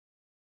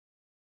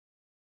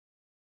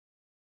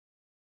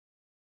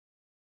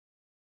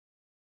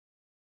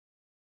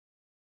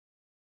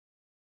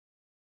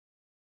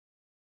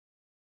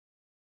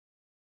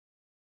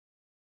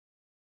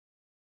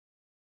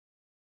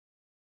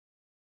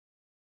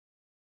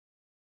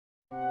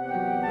When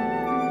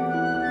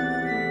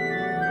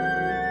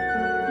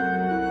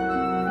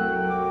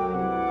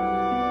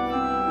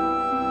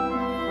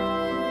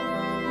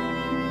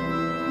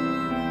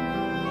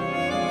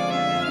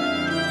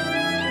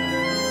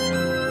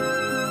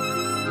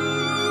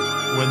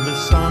the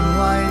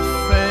sunlight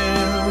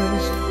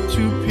fails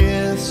to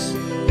pierce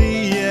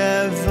the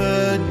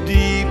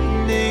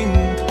ever-deepening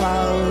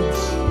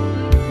clouds,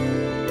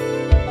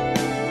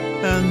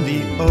 and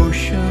the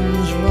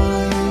oceans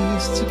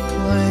rise to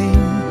claim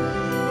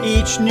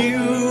each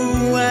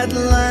new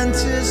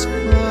Atlantis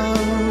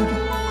proud,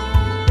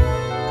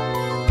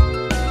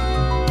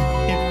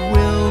 it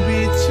will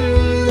be too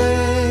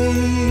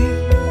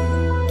late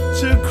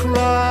to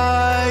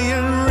cry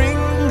and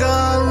wring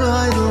our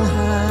idle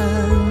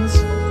hands.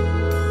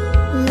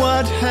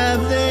 What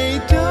have they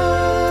done?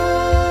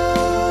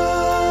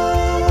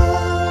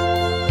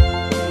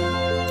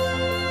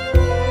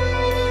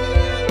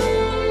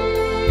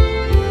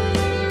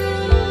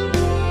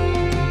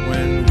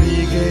 When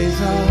we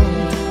gaze out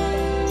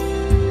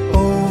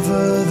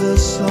over the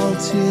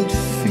salted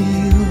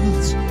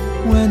fields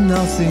where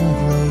nothing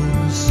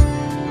grows,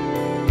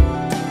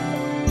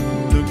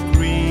 the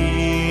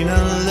green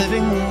and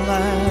living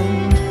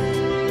land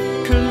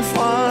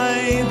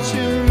confined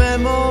to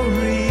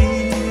memory,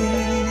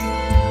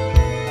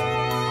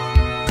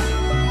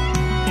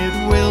 it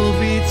will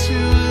be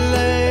too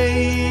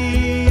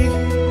late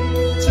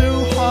to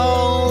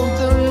hold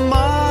the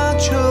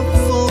march of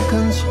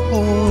Vulcan's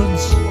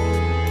hordes.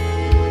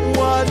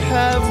 What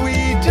have we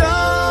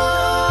done?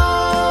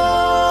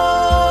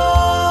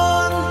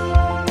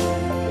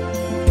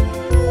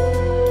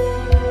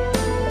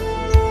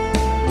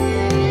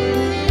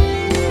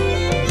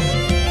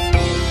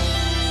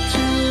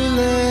 Too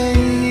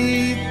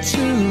late,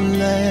 too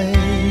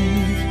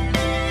late.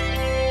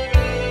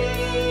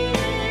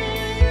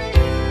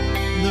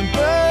 The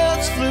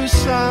birds flew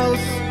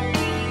south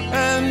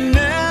and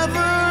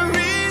never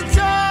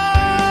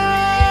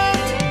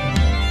returned.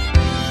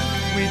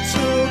 We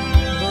took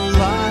the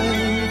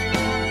light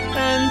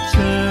and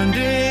turned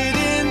it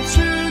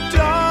into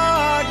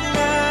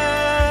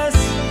darkness,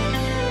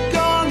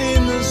 gone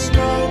in the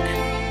smoke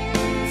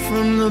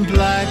from the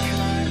black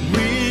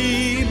we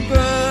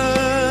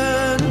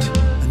burned.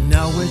 And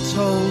now we're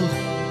told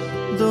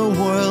the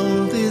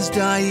world is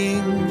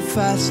dying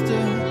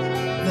faster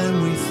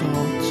than we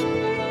thought.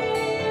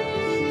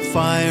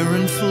 Fire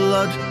and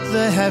flood,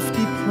 the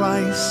hefty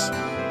price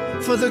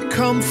for the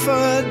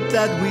comfort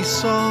that we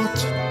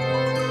sought.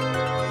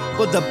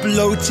 But the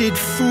bloated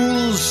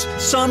fools,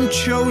 some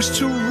chose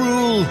to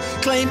rule,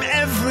 claim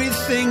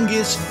everything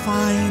is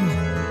fine.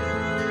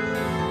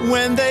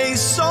 When they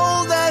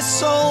sold their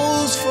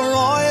souls for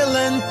oil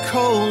and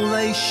coal,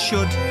 they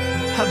should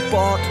have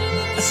bought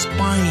a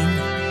spine.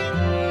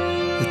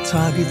 The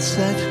target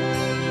set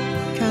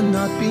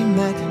cannot be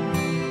met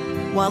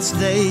whilst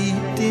they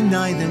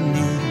deny the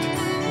need.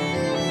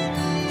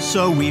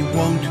 So we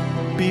won't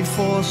be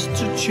forced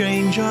to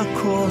change our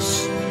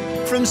course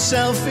from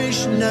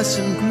selfishness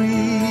and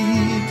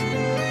greed.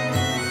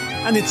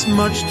 And it's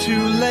much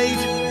too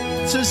late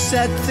to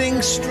set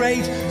things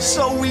straight,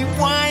 so we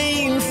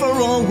whine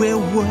for all we're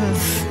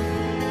worth.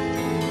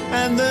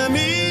 And the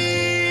meek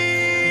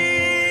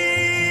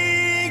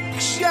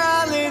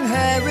shall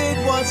inherit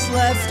what's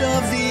left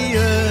of the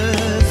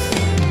earth.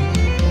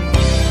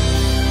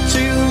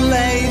 Too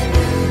late,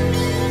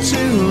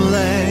 too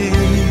late.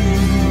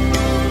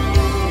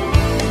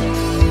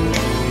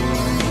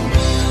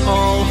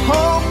 All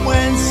hope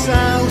went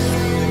south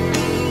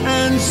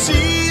and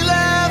sea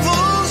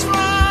levels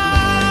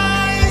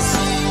rise.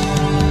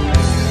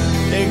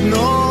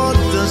 Ignored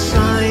the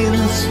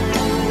signs,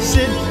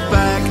 sit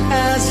back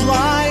as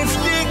life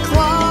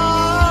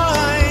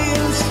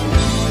declines.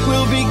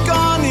 We'll be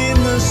gone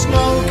in the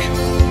smoke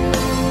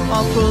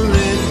of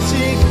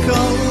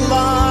political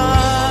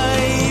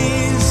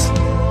lies.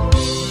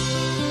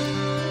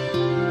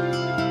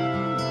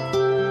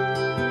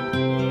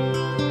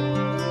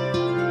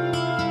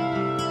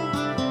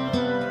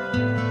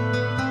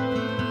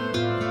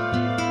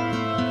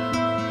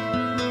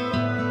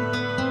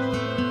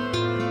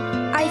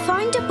 I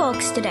found a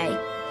box today,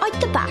 out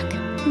the back,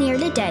 near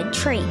the dead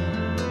tree.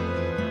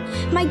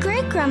 My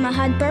great-grandma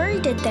had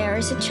buried it there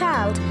as a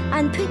child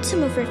and put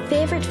some of her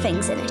favourite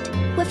things in it,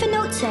 with a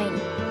note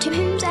saying, "To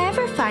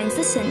whomsoever finds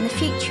this in the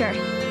future."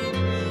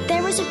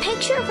 There was a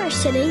picture of her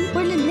sitting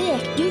where the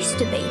lake used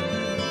to be.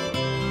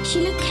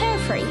 She looked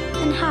carefree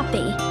and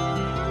happy.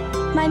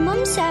 My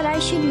mum said I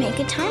should make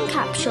a time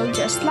capsule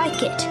just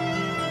like it,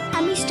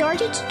 and we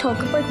started to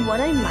talk about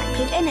what I might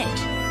put in it.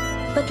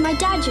 But my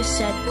dad just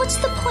said, "What's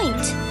the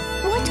point?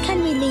 What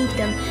can we leave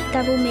them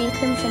that will make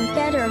them think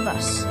better of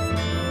us?"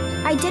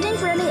 I didn't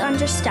really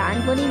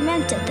understand what he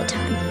meant at the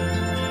time,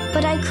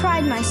 but I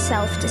cried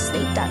myself to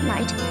sleep that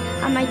night,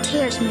 and my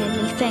tears made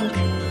me think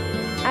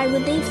I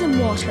would leave them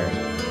water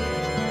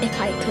if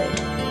I could.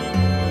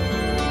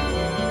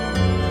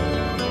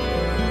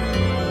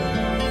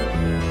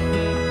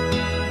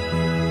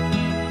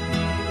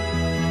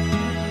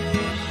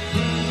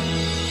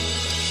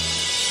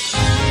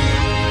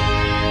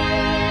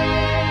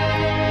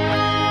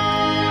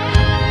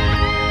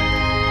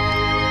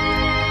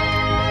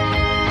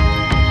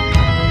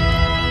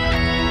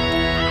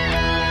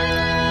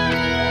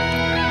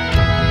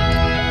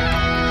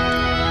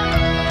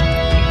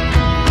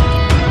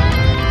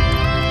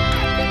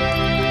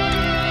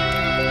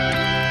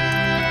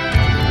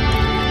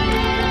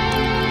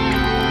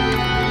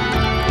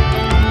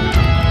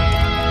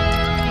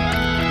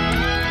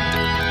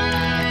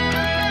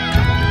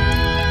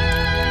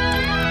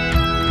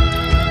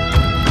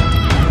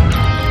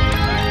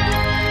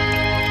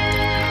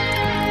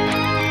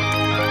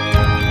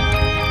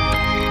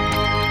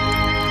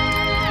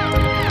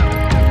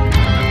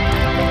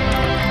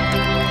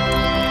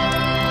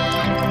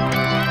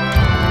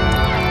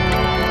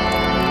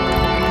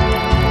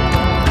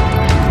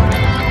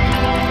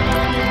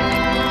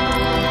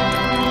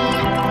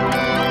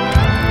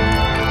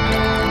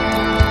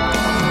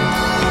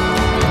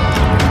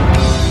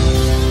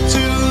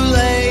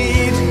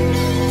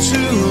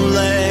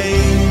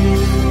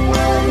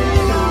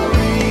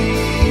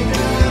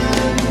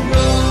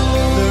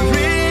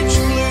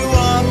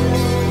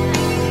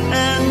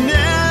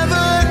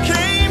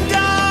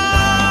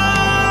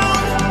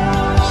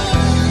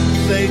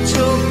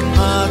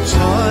 our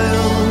toil.